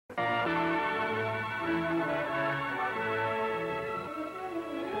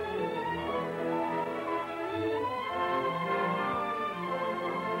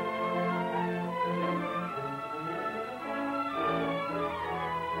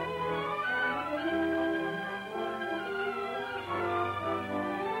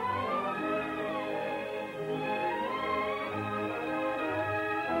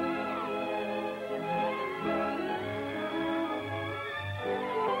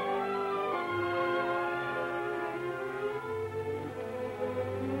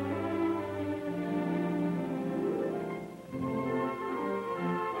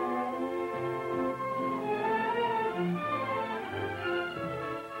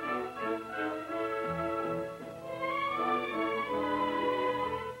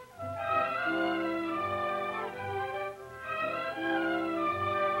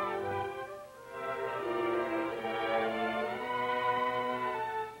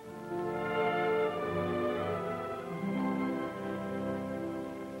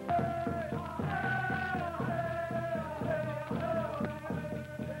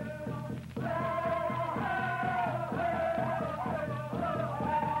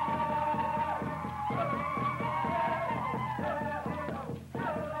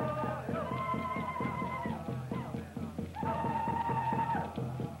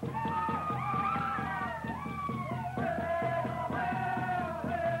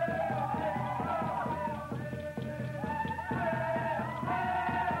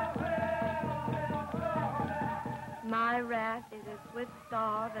wrath is a swift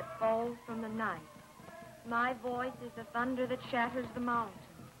star that falls from the night. My voice is the thunder that shatters the mountains.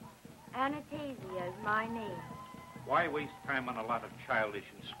 Anastasia is my name. Why waste time on a lot of childish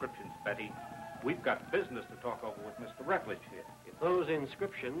inscriptions, Betty? We've got business to talk over with Mr. Rutledge here. If those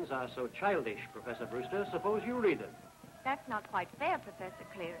inscriptions are so childish, Professor Brewster, suppose you read them. That's not quite fair, Professor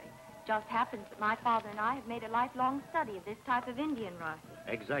Cleary. Just happens that my father and I have made a lifelong study of this type of Indian writing.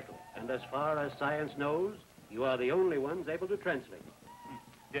 Exactly. And as far as science knows, you are the only ones able to translate.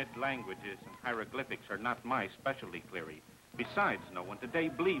 Dead languages and hieroglyphics are not my specialty, Cleary. Besides, no one today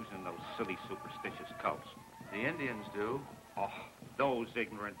believes in those silly superstitious cults. The Indians do. Oh, those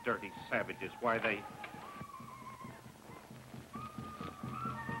ignorant, dirty savages. Why, they...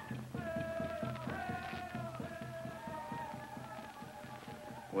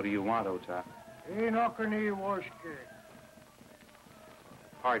 What do you want, Ota?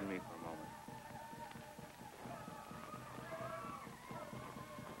 Pardon me for a moment.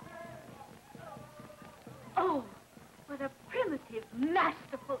 Oh, what a primitive,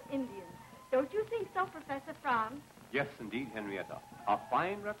 masterful Indian. Don't you think so, Professor Franz? Yes, indeed, Henrietta. A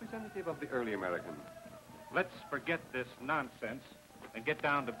fine representative of the early American. Let's forget this nonsense and get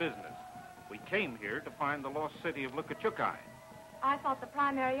down to business. We came here to find the lost city of Lukachuke. I thought the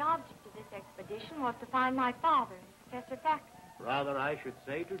primary object of this expedition was to find my father and Professor Faxon. Rather, I should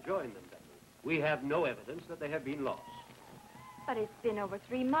say to join them, Betty. We have no evidence that they have been lost. But it's been over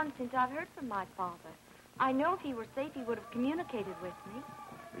 3 months since I've heard from my father. I know if he were safe, he would have communicated with me.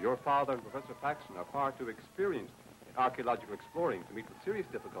 Your father and Professor Faxon are far too experienced in archaeological exploring to meet with serious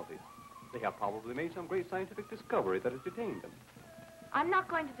difficulties. They have probably made some great scientific discovery that has detained them. I'm not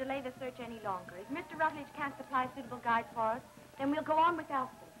going to delay the search any longer. If Mr. Rutledge can't supply suitable guides for us, then we'll go on without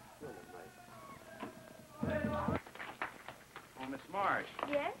them. Oh, Miss Marsh.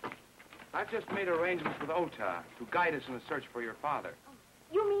 Yes? I've just made arrangements with Ota to guide us in the search for your father.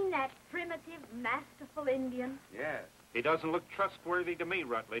 You mean that primitive, masterful Indian? Yes. He doesn't look trustworthy to me,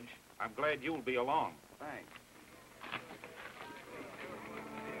 Rutledge. I'm glad you'll be along. Thanks.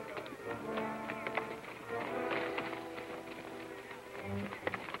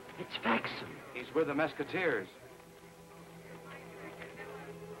 It's Faxon. He's with the Mesquiteers.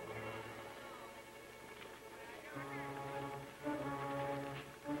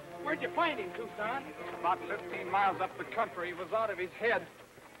 Where'd you find him, Tucson? About 15 miles up the country. He was out of his head.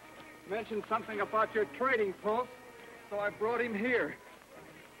 Mentioned something about your trading post, so I brought him here.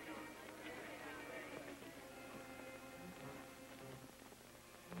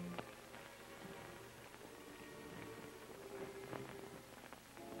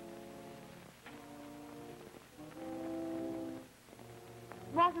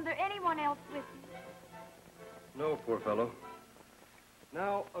 Wasn't there anyone else with you? No, poor fellow.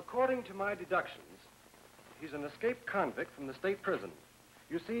 Now, according to my deductions, he's an escaped convict from the state prison.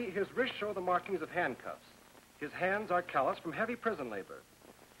 You see, his wrists show the markings of handcuffs. His hands are calloused from heavy prison labor.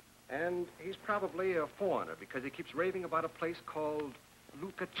 And he's probably a foreigner because he keeps raving about a place called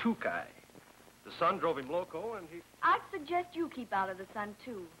Lukachuke. The son drove him loco, and he... I'd suggest you keep out of the sun,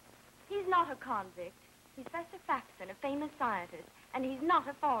 too. He's not a convict. He's Professor Faxon, a famous scientist, and he's not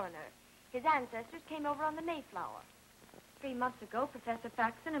a foreigner. His ancestors came over on the Mayflower. 3 months ago, Professor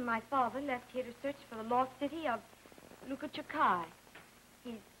Faxon and my father left here to search for the lost city of Lukachuke.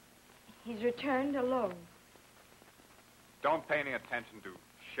 He's returned alone. Don't pay any attention to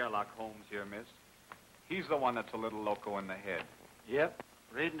Sherlock Holmes here, miss. He's the one that's a little loco in the head. Yep.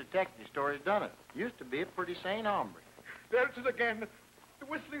 Reading detective stories done it. Used to be a pretty sane hombre. There it is again. The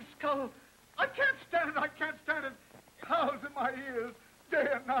whistling skull. I can't stand it. I can't stand it. Howls in my ears day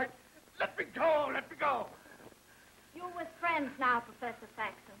and night. Let me go. Let me go. You're with friends now, Professor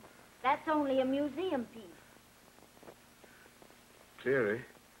Faxon. That's only a museum piece. Cleary.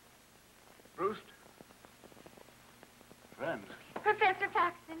 Brewster. Friends. Professor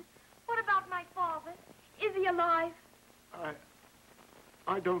Faxon, what about my father? Is he alive?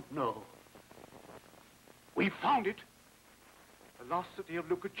 I don't know. We found it. The lost city of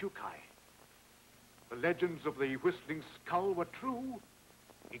Lukachuke. The legends of the Whistling Skull were true.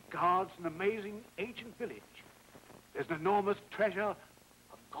 It guards an amazing ancient village. There's an enormous treasure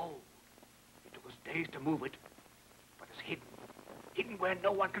of gold. It took us days to move it, but it's hidden. Hidden where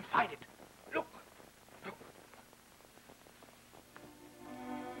no one can find it. Look. Look.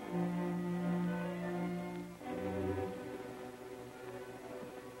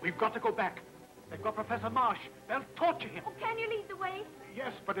 We've got to go back. They've got Professor Marsh. They'll torture him. Oh, can you lead the way?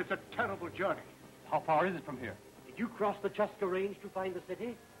 Yes, but it's a terrible journey. How far is it from here? Did you cross the Chuska Range to find the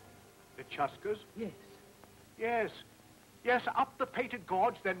city? The Chuskas? Yes. Yes. Yes, up the Painted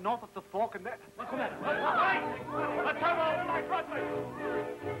Gorge, then north of the Fork, and then... Come on. Right! Let's have all right, right.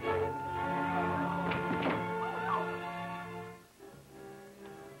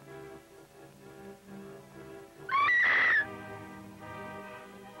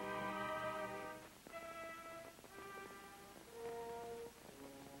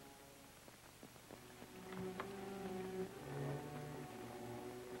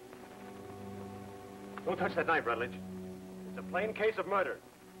 Don't touch that knife, Rutledge. It's a plain case of murder.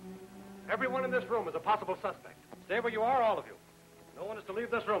 Everyone in this room is a possible suspect. Stay where you are, all of you. No one is to leave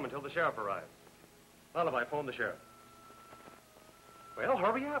this room until the sheriff arrives. Lullaby, phone the sheriff. Well,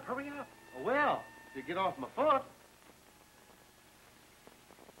 hurry up, hurry up. Well, if you get off my foot.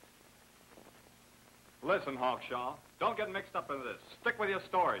 Listen, Hawkshaw, don't get mixed up in this. Stick with your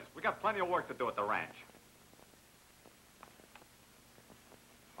stories. We got plenty of work to do at the ranch.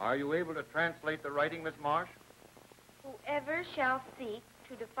 Are you able to translate the writing, Miss Marsh? Whoever shall seek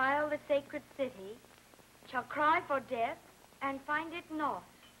to defile the sacred city shall cry for death and find it not.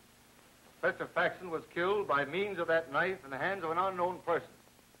 Professor Faxon was killed by means of that knife in the hands of an unknown person.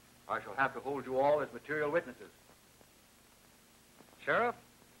 I shall have to hold you all as material witnesses. Sheriff,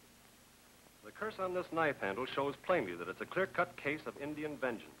 the curse on this knife handle shows plainly that it's a clear-cut case of Indian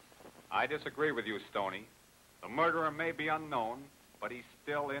vengeance. I disagree with you, Stoney. The murderer may be unknown, but he's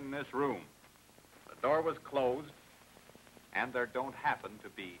still in this room. The door was closed, and there don't happen to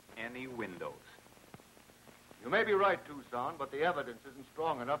be any windows. You may be right, Tucson, but the evidence isn't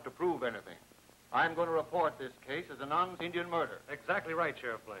strong enough to prove anything. I'm going to report this case as a non-Indian murder. Exactly right,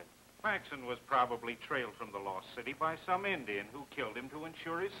 Sheriff Blaine. Faxon was probably trailed from the lost city by some Indian who killed him to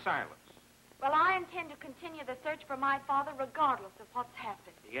ensure his silence. Well, I intend to continue the search for my father regardless of what's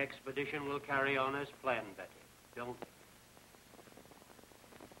happened. The expedition will carry on as planned, Betty. Don't they?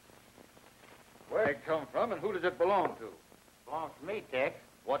 Where did it come from, and who does it belong to? Belongs to me, Tex.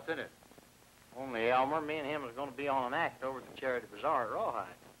 What's in it? Only Elmer. Me and him was going to be on an act over at the Charity Bazaar at Rawhide.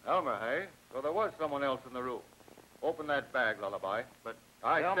 Elmer, hey? So there was someone else in the room. Open that bag, Lullaby. But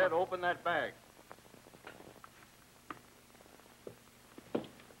I Elmer... said open that bag.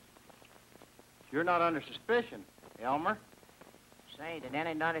 You're not under suspicion, Elmer. Say, did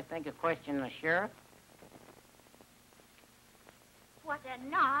anybody think of questioning the sheriff? What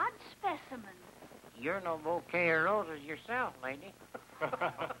an odd specimen. You're no bouquet of roses yourself, lady.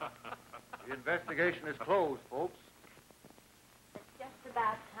 The investigation is closed, folks. It's just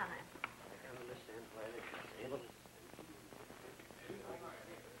about time.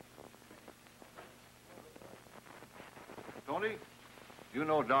 Tony, you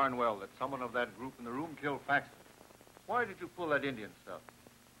know darn well that someone of that group in the room killed Faxon. Why did you pull that Indian stuff?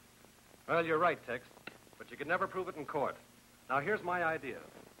 Well, you're right, Tex, but you could never prove it in court. Now, here's my idea.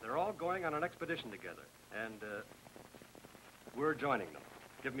 They're all going on an expedition together, and we're joining them.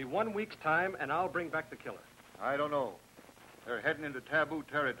 Give me 1 week's time, and I'll bring back the killer. I don't know. They're heading into taboo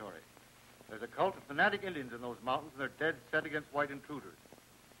territory. There's a cult of fanatic Indians in those mountains, and they're dead set against white intruders.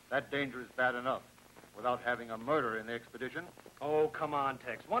 That danger is bad enough without having a murderer in the expedition. Oh, come on,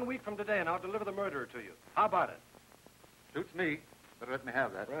 Tex. 1 week from today, and I'll deliver the murderer to you. How about it? Suits me. Better let me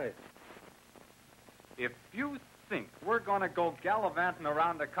have that. Right. If you think we're going to go gallivanting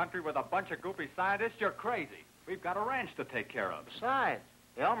around the country with a bunch of goofy scientists, you're crazy. We've got a ranch to take care of. Besides,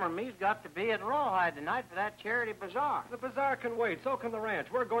 Elmer and me's got to be at Rawhide tonight for that Charity Bazaar. The bazaar can wait. So can the ranch.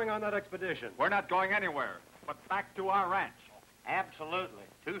 We're going on that expedition. We're not going anywhere, but back to our ranch. Absolutely.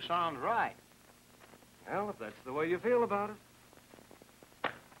 Tucson's right. Well, if that's the way you feel about it.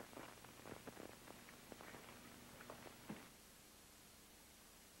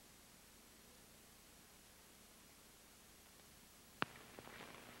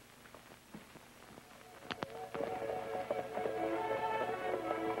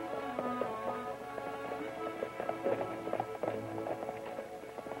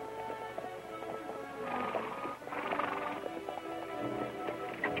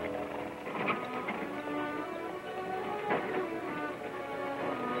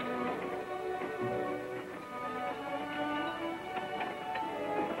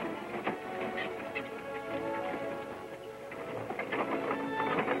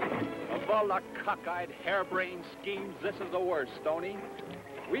 All the cockeyed, harebrained schemes, this is the worst, Stoney.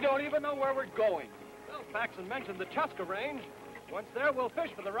 We don't even know where we're going. Well, Faxon mentioned the Chuska Range. Once there, we'll fish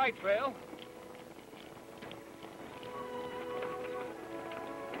for the Wright Trail.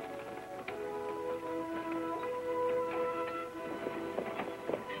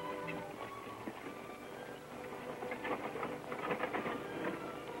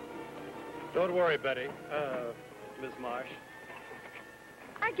 Don't worry, Betty. Miss Marsh.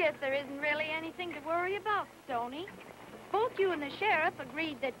 I guess there isn't really anything to worry about, Stoney. Both you and the sheriff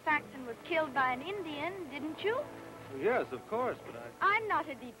agreed that Faxon was killed by an Indian, didn't you? Yes, of course, but I'm not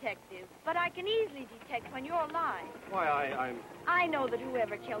a detective, but I can easily detect when you're lying. Why, I'm... I know that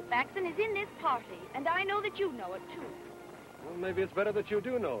whoever killed Faxon is in this party, and I know that you know it, too. Well, maybe it's better that you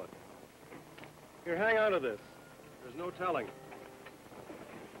do know it. Here, hang on to this. There's no telling.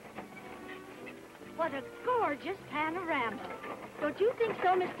 What a gorgeous panorama. Don't you think so,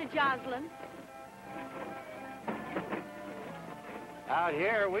 Mr. Joslin? Out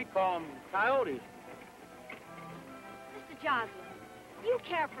here, we call them coyotes. Mr. Joslin, you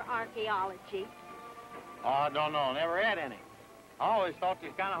care for archaeology? Oh, I don't know. Never had any. I always thought they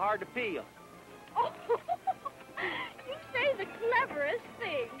was kind of hard to peel. Oh, you say the cleverest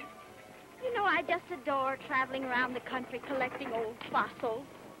thing. You know, I just adore traveling around the country collecting old fossils.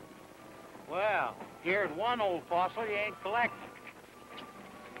 Well, here's one old fossil you ain't collecting.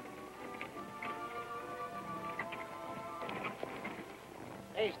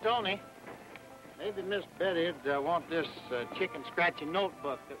 Hey, Stoney, maybe Miss Betty'd want this chicken scratching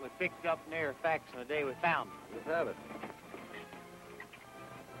notebook that we picked up near Faxon the day we found it. Let's have it.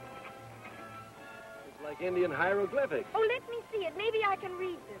 It's like Indian hieroglyphics. Oh, let me see it. Maybe I can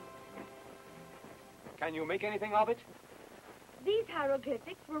read them. Can you make anything of it? These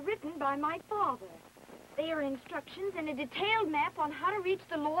hieroglyphics were written by my father. They are instructions and a detailed map on how to reach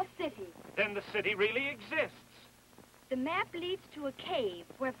the lost city. Then the city really exists. The map leads to a cave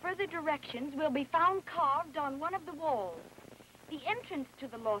where further directions will be found carved on one of the walls. The entrance to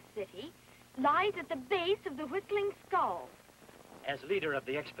the lost city lies at the base of the Whistling Skull. As leader of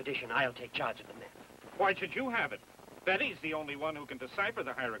the expedition, I'll take charge of the map. Why should you have it? Betty's the only one who can decipher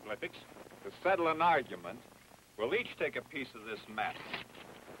the hieroglyphics. To settle an argument, we'll each take a piece of this map.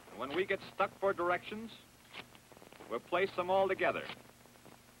 And when we get stuck for directions, we'll place them all together.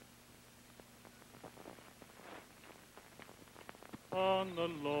 On the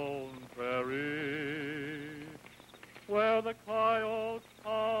lone prairie, where the coyotes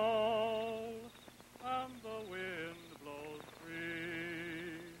howl and the wind blows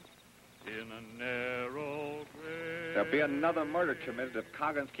free, in a narrow grave. There'll be another murder committed if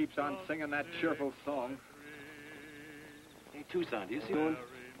Coggins keeps on singing that cheerful song. Hey, Tucson, do you see one?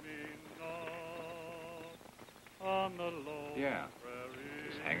 On the lone Yeah,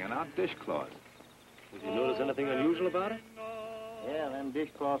 he's hanging out dishcloths. Did you notice anything unusual about it? Yeah, them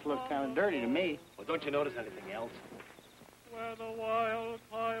dishcloths look kind of dirty to me. Well, don't you notice anything else? Where the wild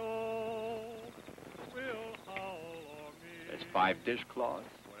coyote will howl o'er me. There's 5 dishcloths,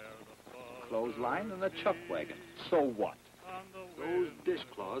 clothesline, and a chuck wagon. So what? Those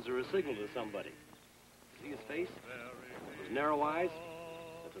dishcloths are a signal to somebody. See his face? Those narrow eyes?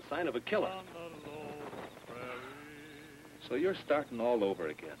 That's a sign of a killer. So you're starting all over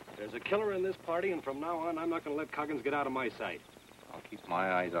again. There's a killer in this party, and from now on, I'm not going to let Coggins get out of my sight. I'll keep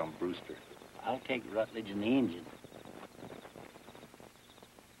my eyes on Brewster. I'll take Rutledge and the engine.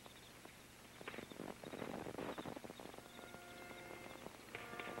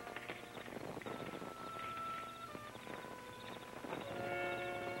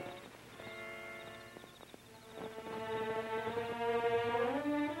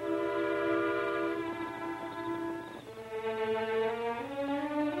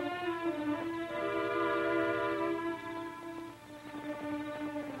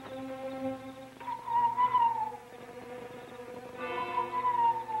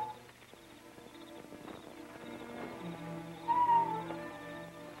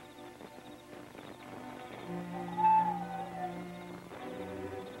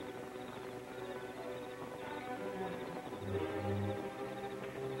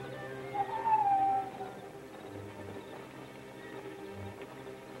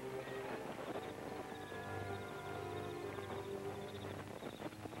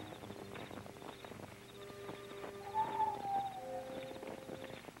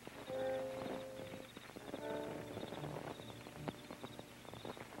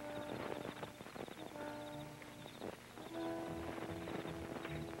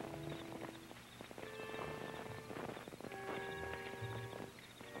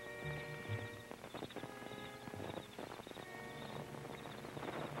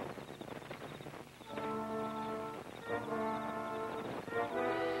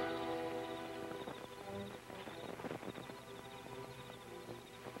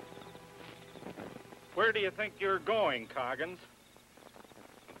 Where do you think you're going, Coggins?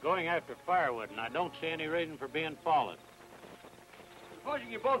 Going after firewood, and I don't see any reason for being followed.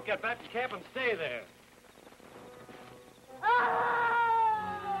 Supposing you both get back to camp and stay there.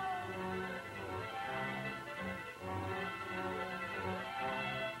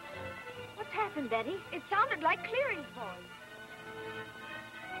 What's happening? happened, Betty? It sounded like Cleary's voice.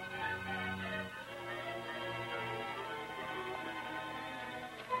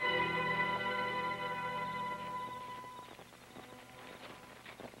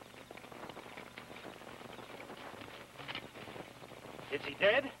 Is he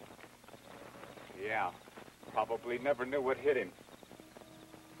dead? Yeah. Probably never knew what hit him.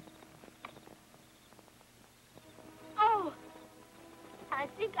 Oh, I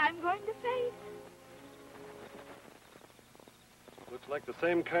think I'm going to faint. Looks like the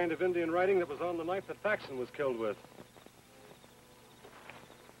same kind of Indian writing that was on the knife that Faxon was killed with.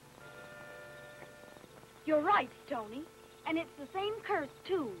 You're right, Stoney. And it's the same curse,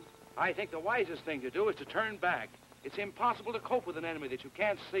 too. I think the wisest thing to do is to turn back. It's impossible to cope with an enemy that you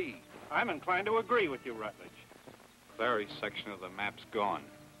can't see. I'm inclined to agree with you, Rutledge. Clary's section of the map's gone.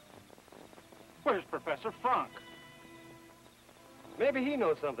 Where's Professor Frank? Maybe he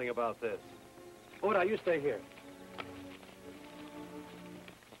knows something about this. Oda, you stay here.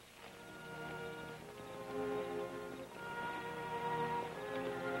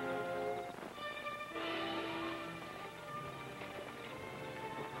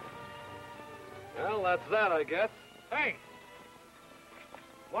 Well, that's that, I guess. Hey!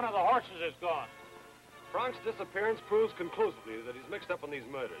 One of the horses is gone. Frank's disappearance proves conclusively that he's mixed up in these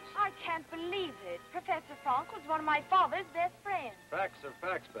murders. I can't believe it. Professor Frank was one of my father's best friends. Facts are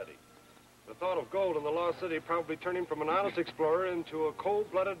facts, Betty. The thought of gold in the Lost City probably turned him from an honest explorer into a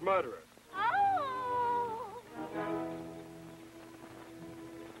cold-blooded murderer. Oh!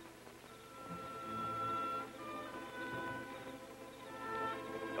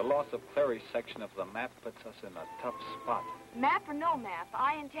 The loss of Clary's section of the map puts us in a tough spot. Map or no map,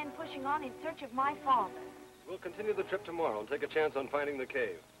 I intend pushing on in search of my father. We'll continue the trip tomorrow and take a chance on finding the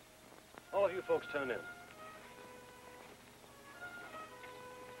cave. All of you folks turn in.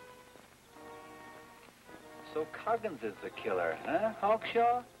 So Coggins is the killer, huh,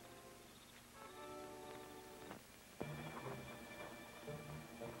 Hawkshaw?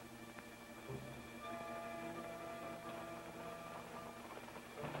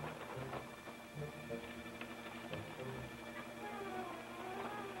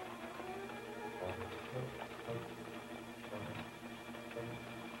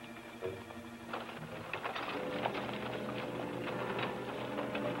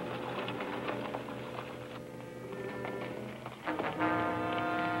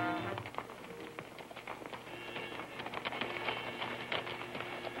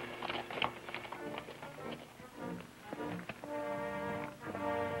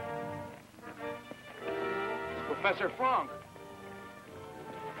 Professor Frank.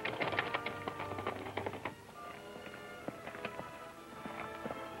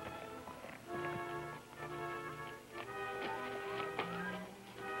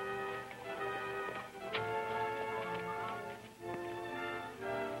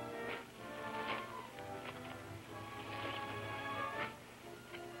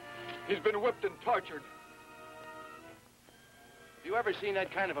 He's been whipped and tortured. Have you ever seen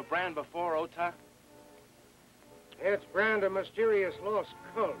that kind of a brand before, Ota? It's brand a mysterious lost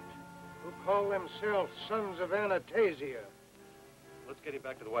cult who call themselves Sons of Anastasia. Let's get him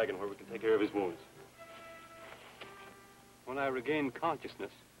back to the wagon where we can take care of his wounds. When I regained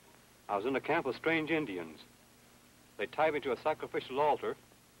consciousness, I was in a camp of strange Indians. They tied me to a sacrificial altar,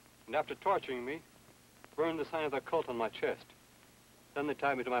 and after torturing me, burned the sign of their cult on my chest. Then they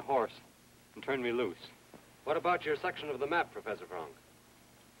tied me to my horse and turned me loose. What about your section of the map, Professor Frank?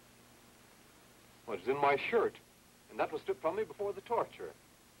 Well, it's in my shirt, and that was stripped from me before the torture.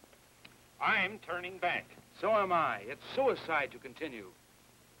 I'm turning back. So am I. It's suicide to continue.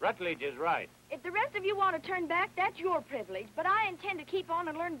 Rutledge is right. If the rest of you want to turn back, that's your privilege. But I intend to keep on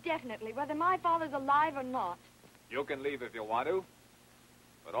and learn definitely whether my father's alive or not. You can leave if you want to,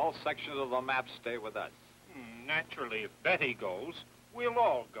 but all sections of the map stay with us. Naturally, if Betty goes, we'll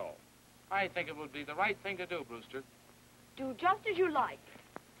all go. I think it would be the right thing to do, Brewster. Do just as you like.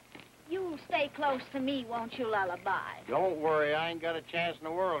 You stay close to me, won't you, Lullaby? Don't worry, I ain't got a chance in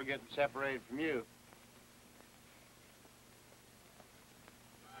the world getting separated from you.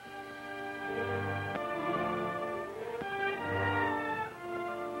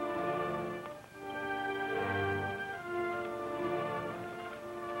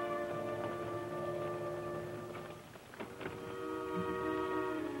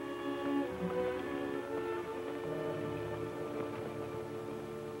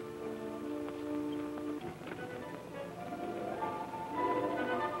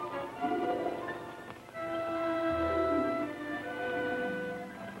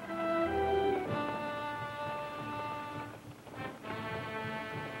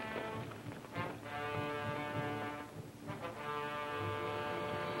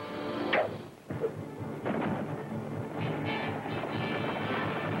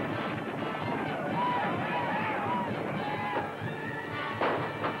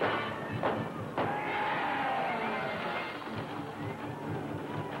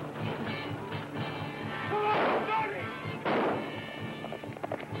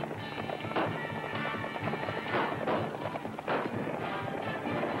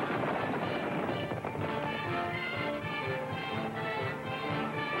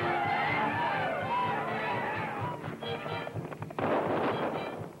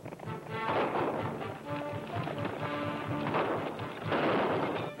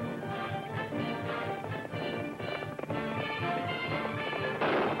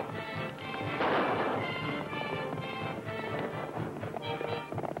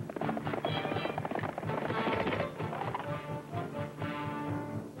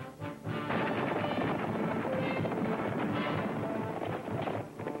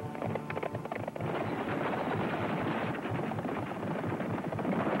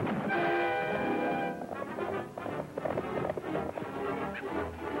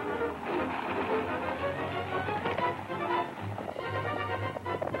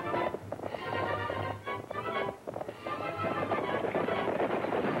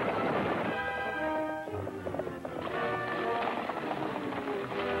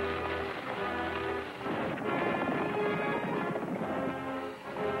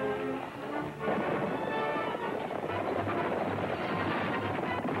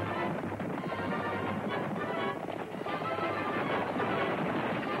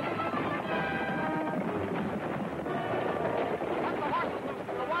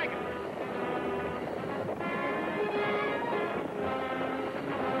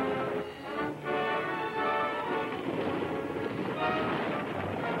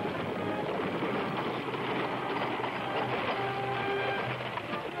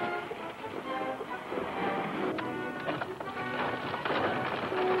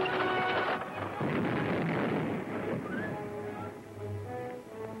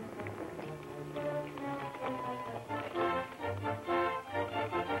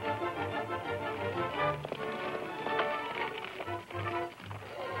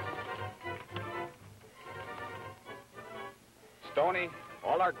 Stoney,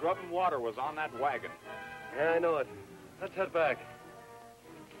 all our grub and water was on that wagon. Yeah, I know it. Let's head back.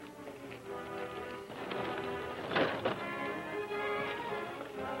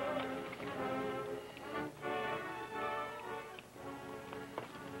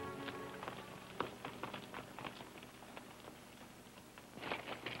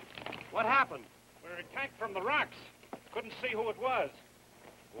 What happened? We were attacked from the rocks. Couldn't see who it was.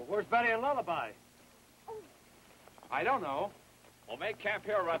 Well, where's Betty and Lullaby? I don't know. We'll make camp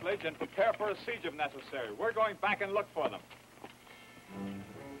here, Rutledge, and prepare for a siege if necessary. We're going back and look for them.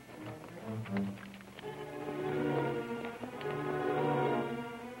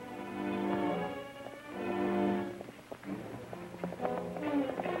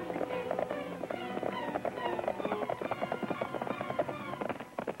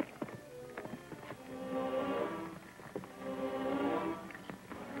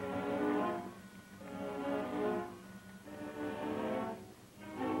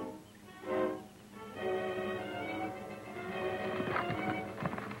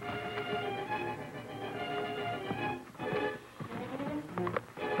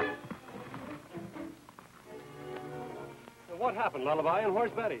 What happened, Lullaby, and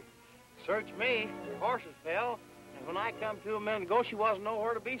where's Betty? Searched me. Her horses fell, and when I come to a minute ago, she wasn't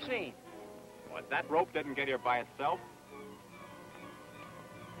nowhere to be seen. What, that rope didn't get here by itself?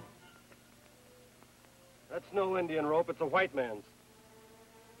 That's no Indian rope. It's a white man's.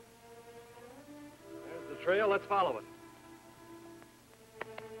 There's the trail. Let's follow it.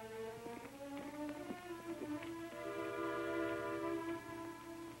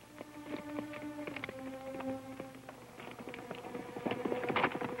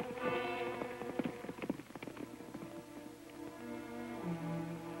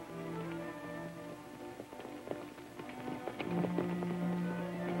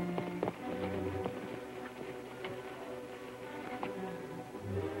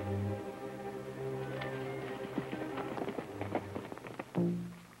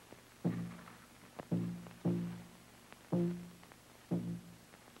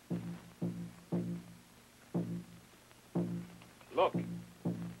 Look.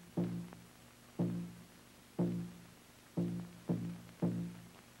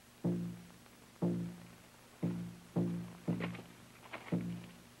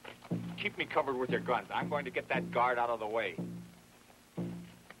 Keep me covered with your guns. I'm going to get that guard out of the way.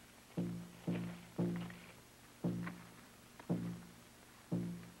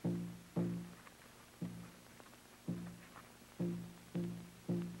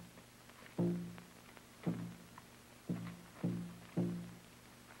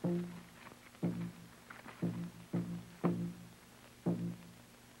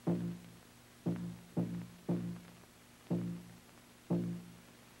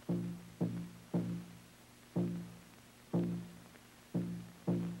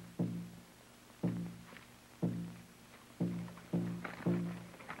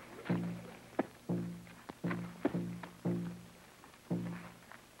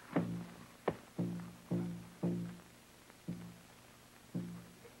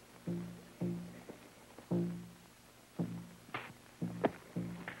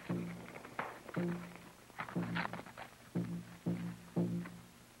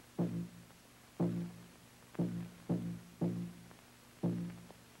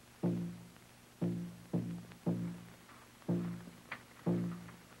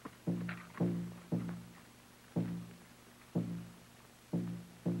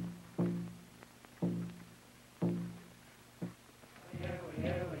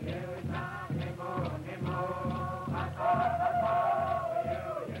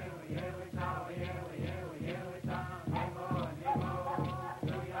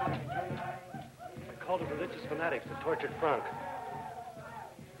 Religious fanatics that tortured Frank.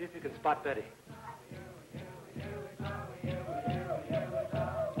 See if you can spot Betty.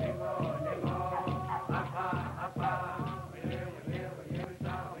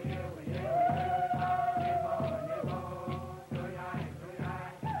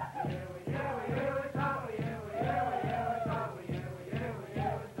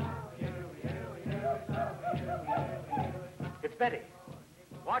 It's Betty.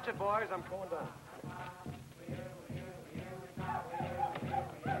 Watch it, boys. I'm going down.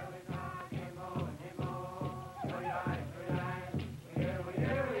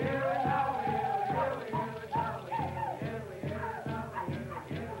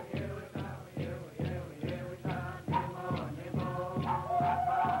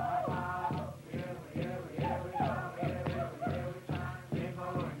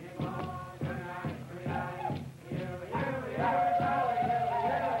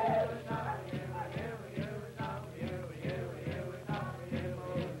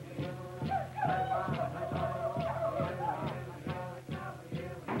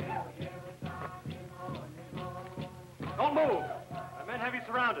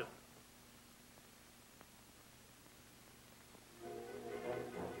 surrounded.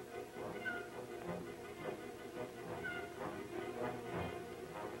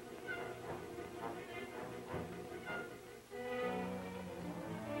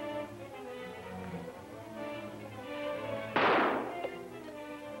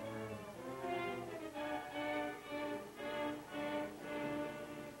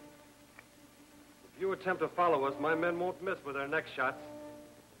 If you attempt to follow us, my men won't miss with their next shots.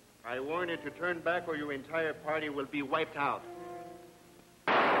 I warn you to turn back or your entire party will be wiped out.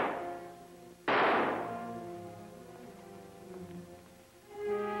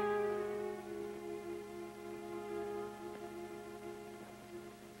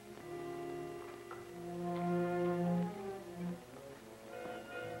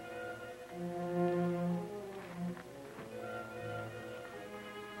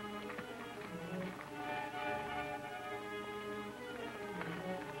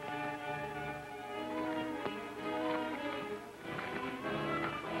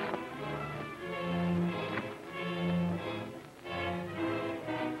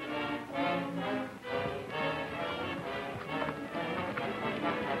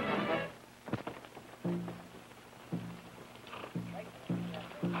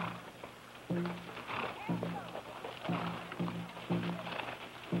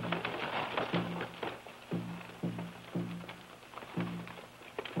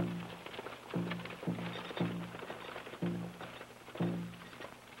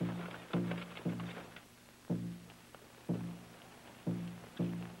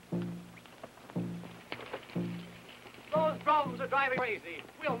 Drums are driving crazy.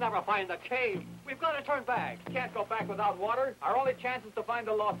 We'll never find the cave. We've got to turn back. Can't go back without water. Our only chance is to find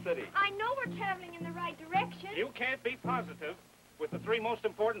the lost city. I know we're traveling in the right direction. You can't be positive. With the three most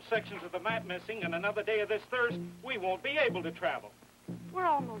important sections of the map missing and another day of this thirst, we won't be able to travel. We're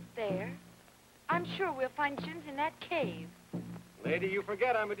almost there. I'm sure we'll find Shims in that cave. Lady, you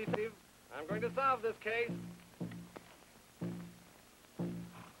forget I'm a detective. I'm going to solve this case.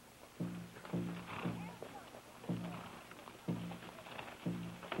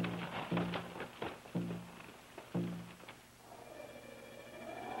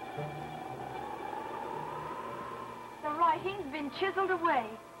 The writing's been chiseled away.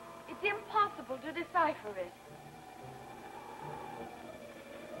 It's impossible to decipher it.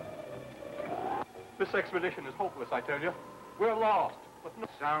 This expedition is hopeless, I tell you. We're lost. But no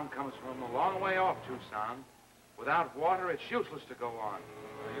Sound comes from a long way off, Tucson. Without water, it's useless to go on.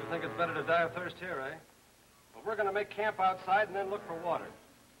 Well, you think it's better to die of thirst here, eh? Well, we're going to make camp outside and then look for water.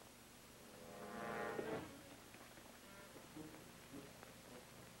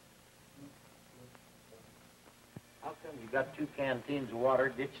 How come you got 2 canteens of water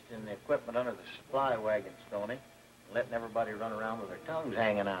ditched in the equipment under the supply wagon, Stoney, and letting everybody run around with their tongues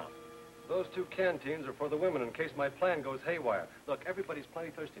hanging out? Those 2 canteens are for the women in case my plan goes haywire. Look, everybody's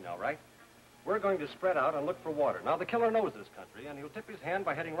plenty thirsty now, right? We're going to spread out and look for water. Now, the killer knows this country, and he'll tip his hand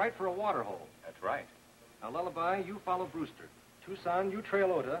by heading right for a water hole. That's right. Now, Lullaby, you follow Brewster. Tucson, you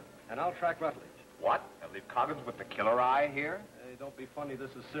trail Ota, and I'll track Rutledge. What? They'll leave Coggins with the killer eye here? Hey, don't be funny.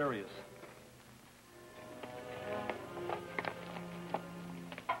 This is serious.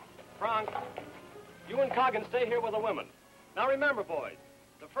 Frank, you and Coggins stay here with the women. Now, remember, boys,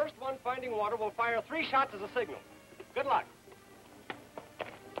 the first one finding water will fire 3 shots as a signal. Good luck.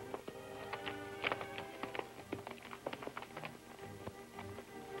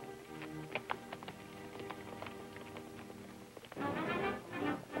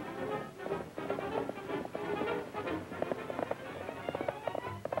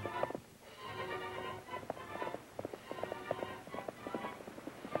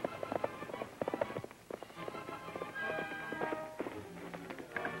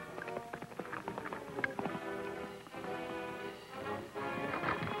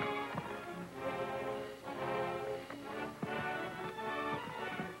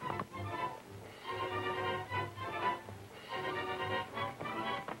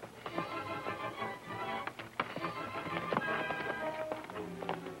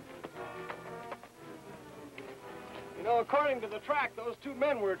 You know, according to the track, those 2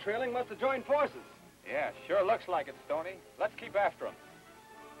 men we're trailing must have joined forces. Yeah, sure looks like it, Stoney. Let's keep after them.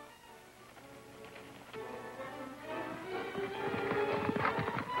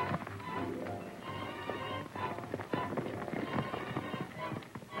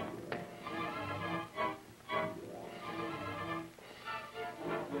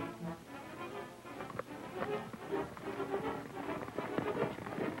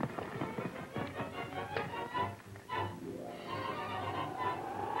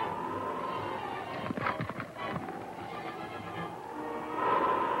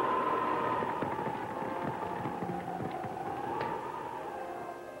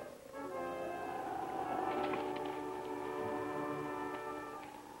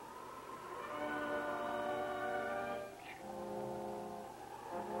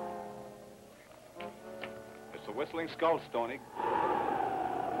 Whistling Skull, Stoney.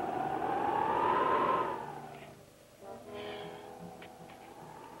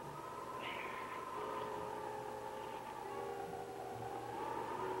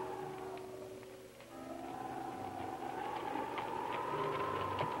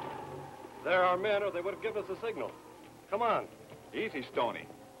 They're our men, or they would have given us a signal. Come on. Easy, Stoney.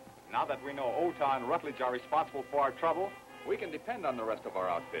 Now that we know Ota and Rutledge are responsible for our trouble, we can depend on the rest of our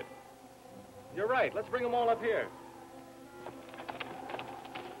outfit. You're right. Let's bring them all up here.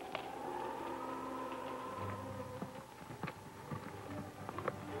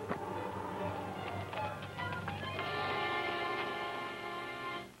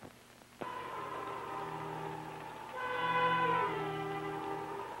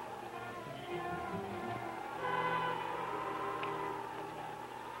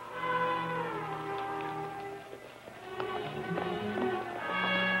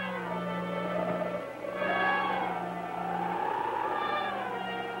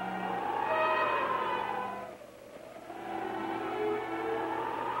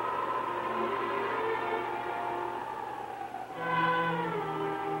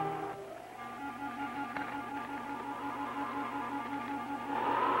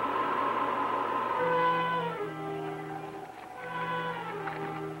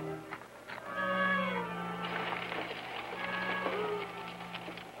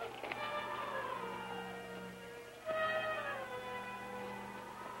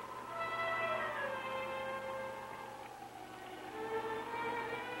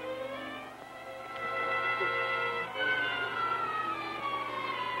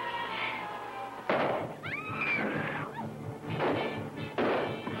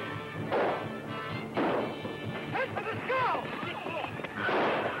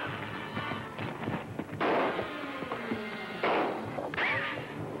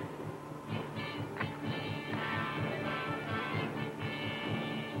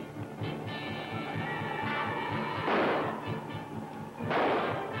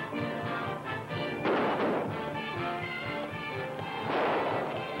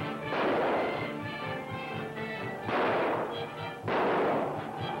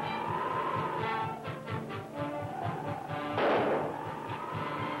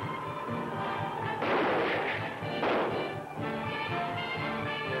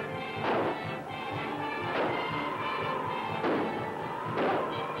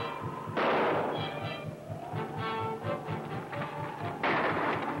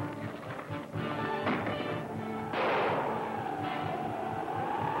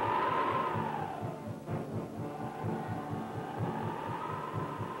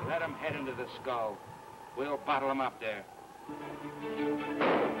 Let them head into the skull. We'll bottle them up there.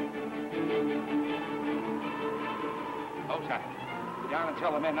 Ota, go down and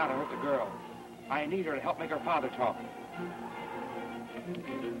tell the men not to hurt the girl. I need her to help make her father talk.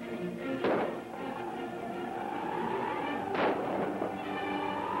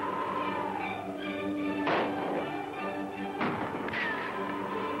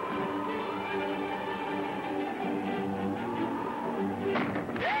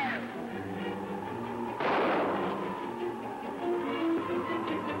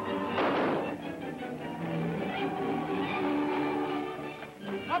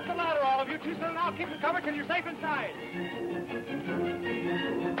 Up the ladder, all of you. Two and I'll keep you covered till you're safe inside.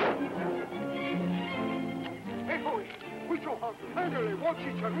 Hey, boys, we draw how tenderly, watch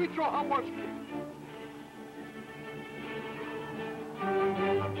each other. We draw how much.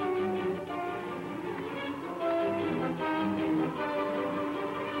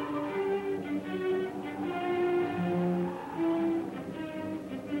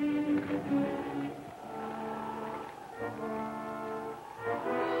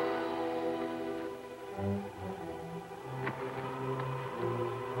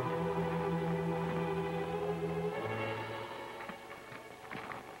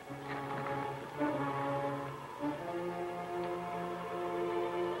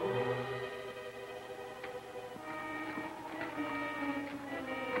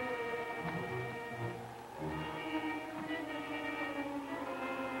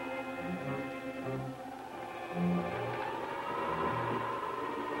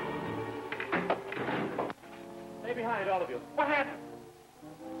 Stay behind, all of you. What happened?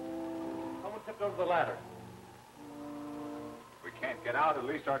 Someone tipped over the ladder. We can't get out, at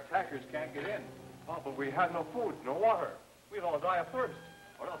least our attackers can't get in. Oh, but we had no food, no water. We'd all die of thirst,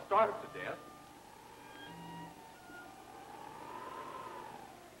 or else starve to death.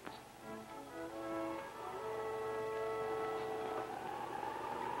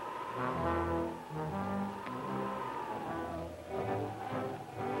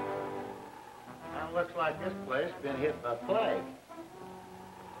 Now looks like this place been hit by plague.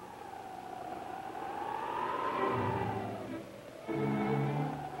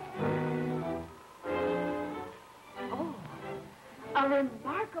 Oh, a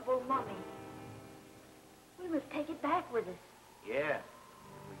remarkable mummy. We must take it back with us. Yeah,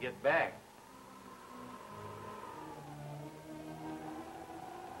 we get back.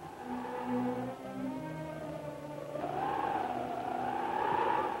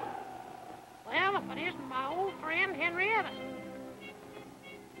 Well, if it isn't my old friend Henrietta.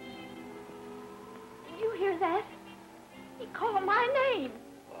 Did you hear that? He called my name.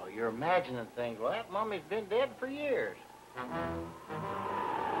 Well, you're imagining things. Well, that mummy's been dead for years.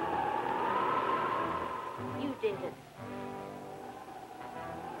 You did it.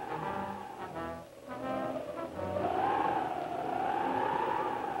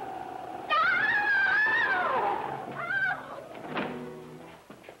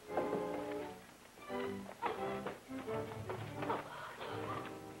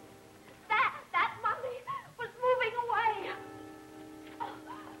 That mummy was moving away.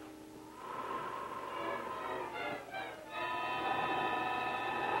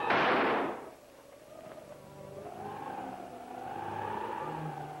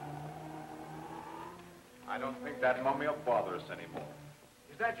 I don't think that mummy will bother us anymore.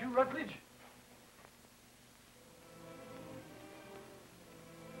 Is that you, Rutledge?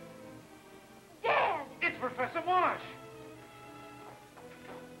 Dad! It's Professor Marsh.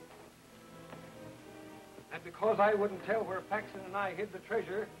 And because I wouldn't tell where Paxton and I hid the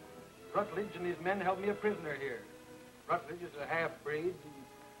treasure, Rutledge and his men held me a prisoner here. Rutledge is a half-breed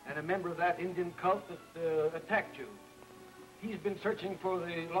and a member of that Indian cult that attacked you. He's been searching for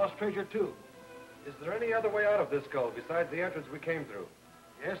the lost treasure, too. Is there any other way out of this gully besides the entrance we came through?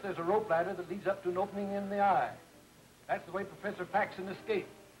 Yes, there's a rope ladder that leads up to an opening in the eye. That's the way Professor Paxton escaped.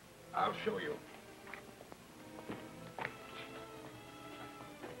 I'll show you.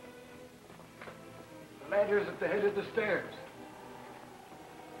 The ladder's at the head of the stairs.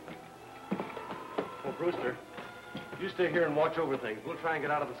 Oh, Brewster, you stay here and watch over things. We'll try and get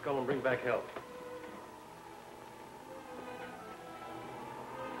out of the skull and bring back help.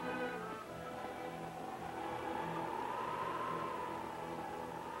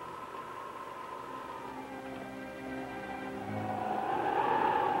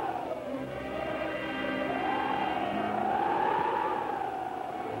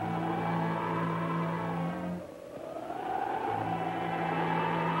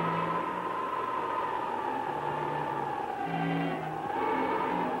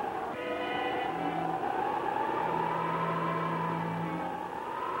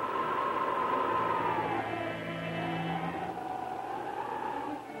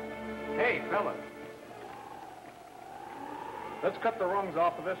 Hey, fella. Let's cut the rungs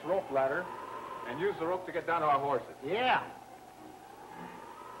off of this rope ladder and use the rope to get down to our horses. Yeah.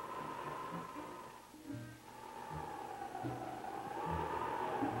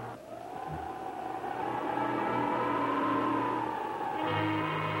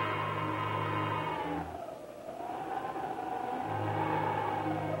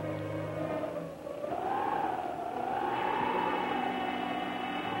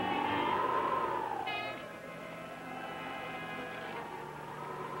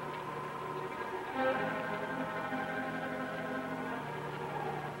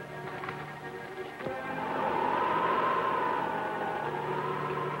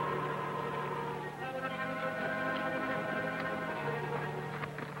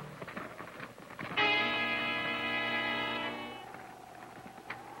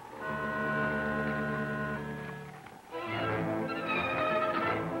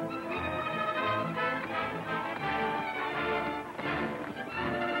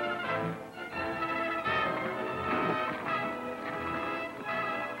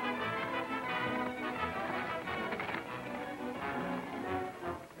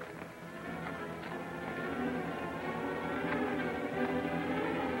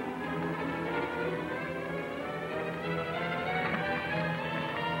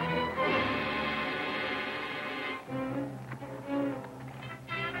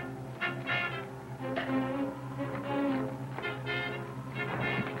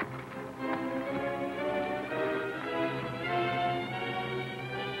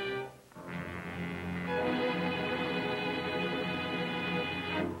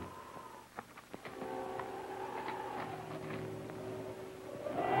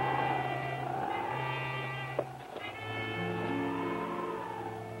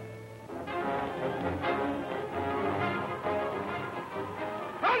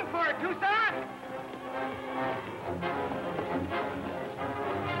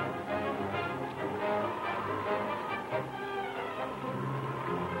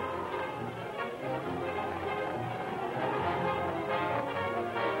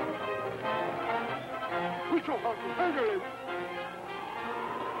 show how to handle him.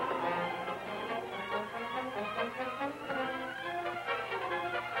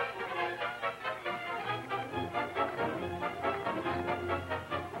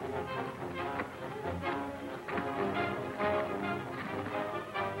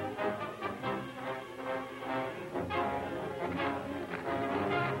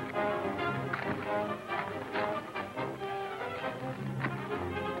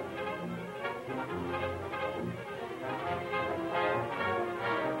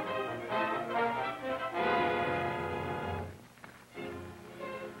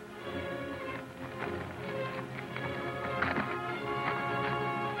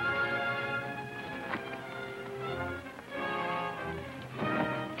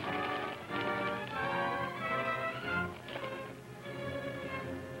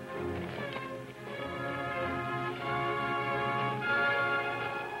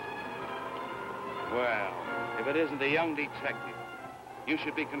 Well, if it isn't the young detective, you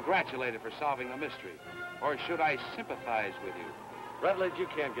should be congratulated for solving the mystery. Or should I sympathize with you? Rutledge, you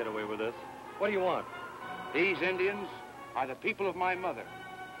can't get away with this. What do you want? These Indians are the people of my mother.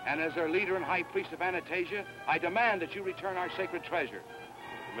 And as their leader and high priest of Anastasia, I demand that you return our sacred treasure.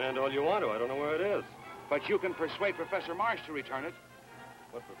 Demand all you want to. I don't know where it is. But you can persuade Professor Marsh to return it.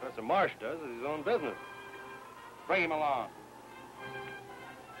 What Professor Marsh does is his own business. Bring him along.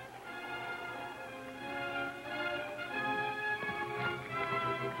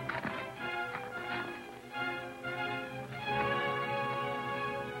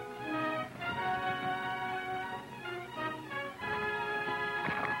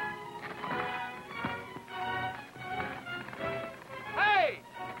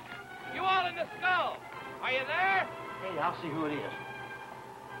 I'll see who it is.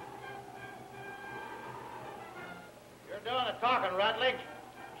 You're doing the talking, Rutledge.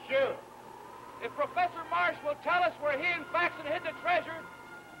 Shoot. If Professor Marsh will tell us where he and Faxon hid the treasure,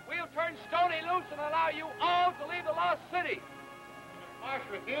 we'll turn Stoney loose and allow you all to leave the lost city. If Marsh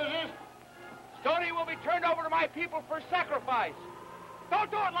refuses, Stoney will be turned over to my people for sacrifice.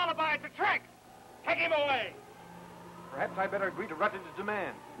 Don't do it, Lullaby. It's a trick. Take him away. Perhaps I better agree to Rutledge's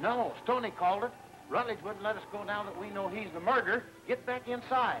demand. no, Stoney called it. Rutledge wouldn't let us go now that we know he's the murderer. Get back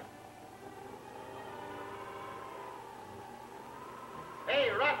inside. Hey,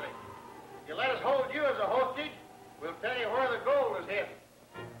 Rutledge, if you let us hold you as a hostage, we'll tell you where the gold is hidden.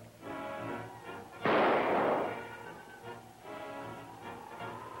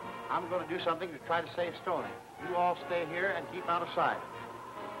 I'm going to do something to try to save Stoney. You all stay here and keep out of sight.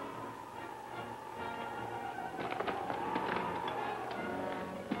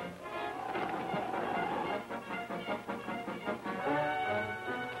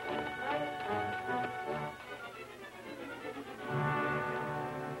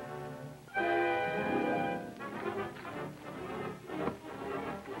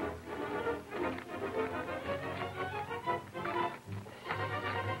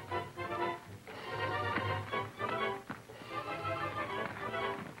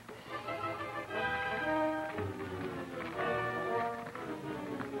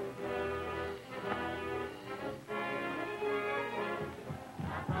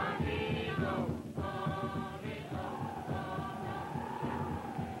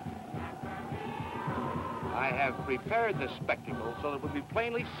 I have prepared the spectacle so that it will be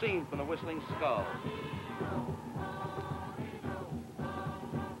plainly seen from the Whistling Skull.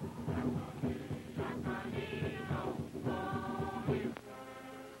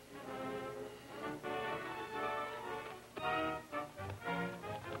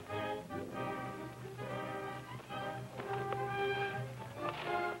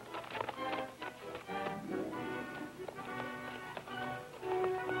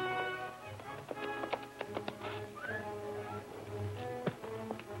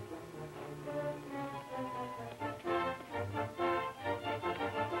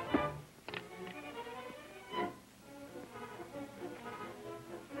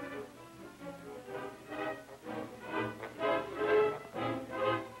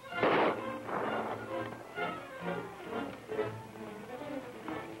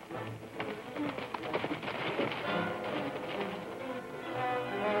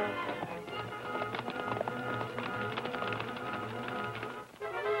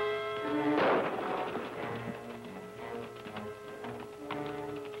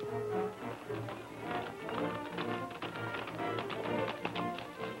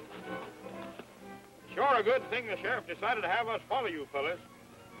 Sure a good thing the sheriff decided to have us follow you fellas.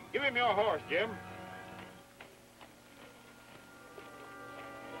 Give him your horse, Jim.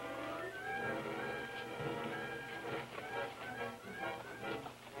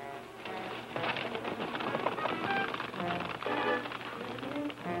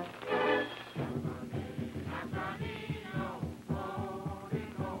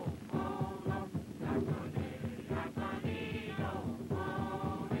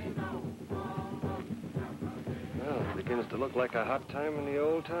 begins to look like a hot time in the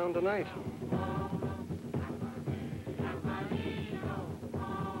old town tonight.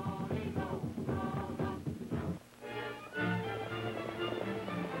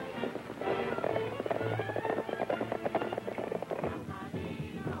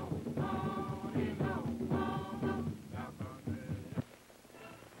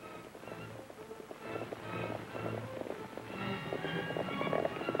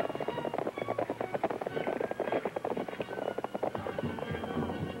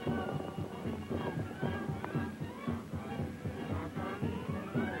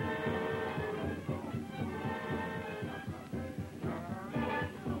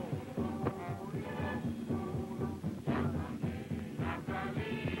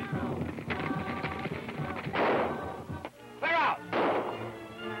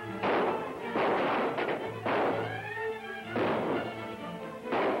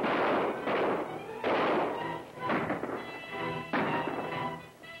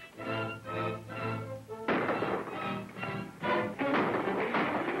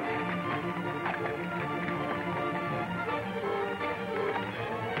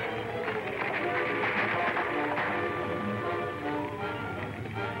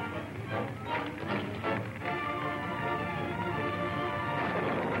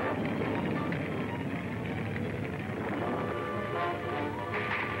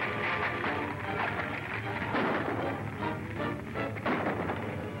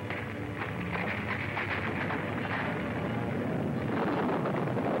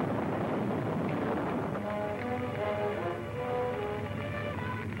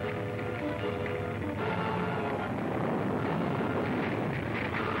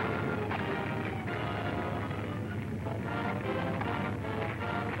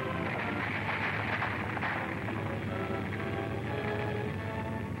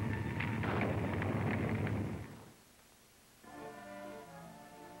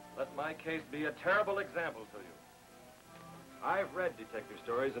 Let my case be a terrible example to you. I've read detective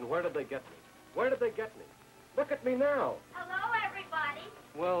stories, and where did they get me? Where did they get me? Look at me now. Hello, everybody.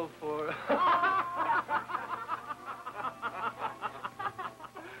 Well, for...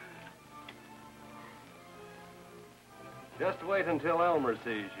 Just wait until Elmer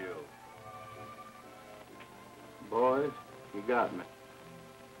sees you. Boys, you got me.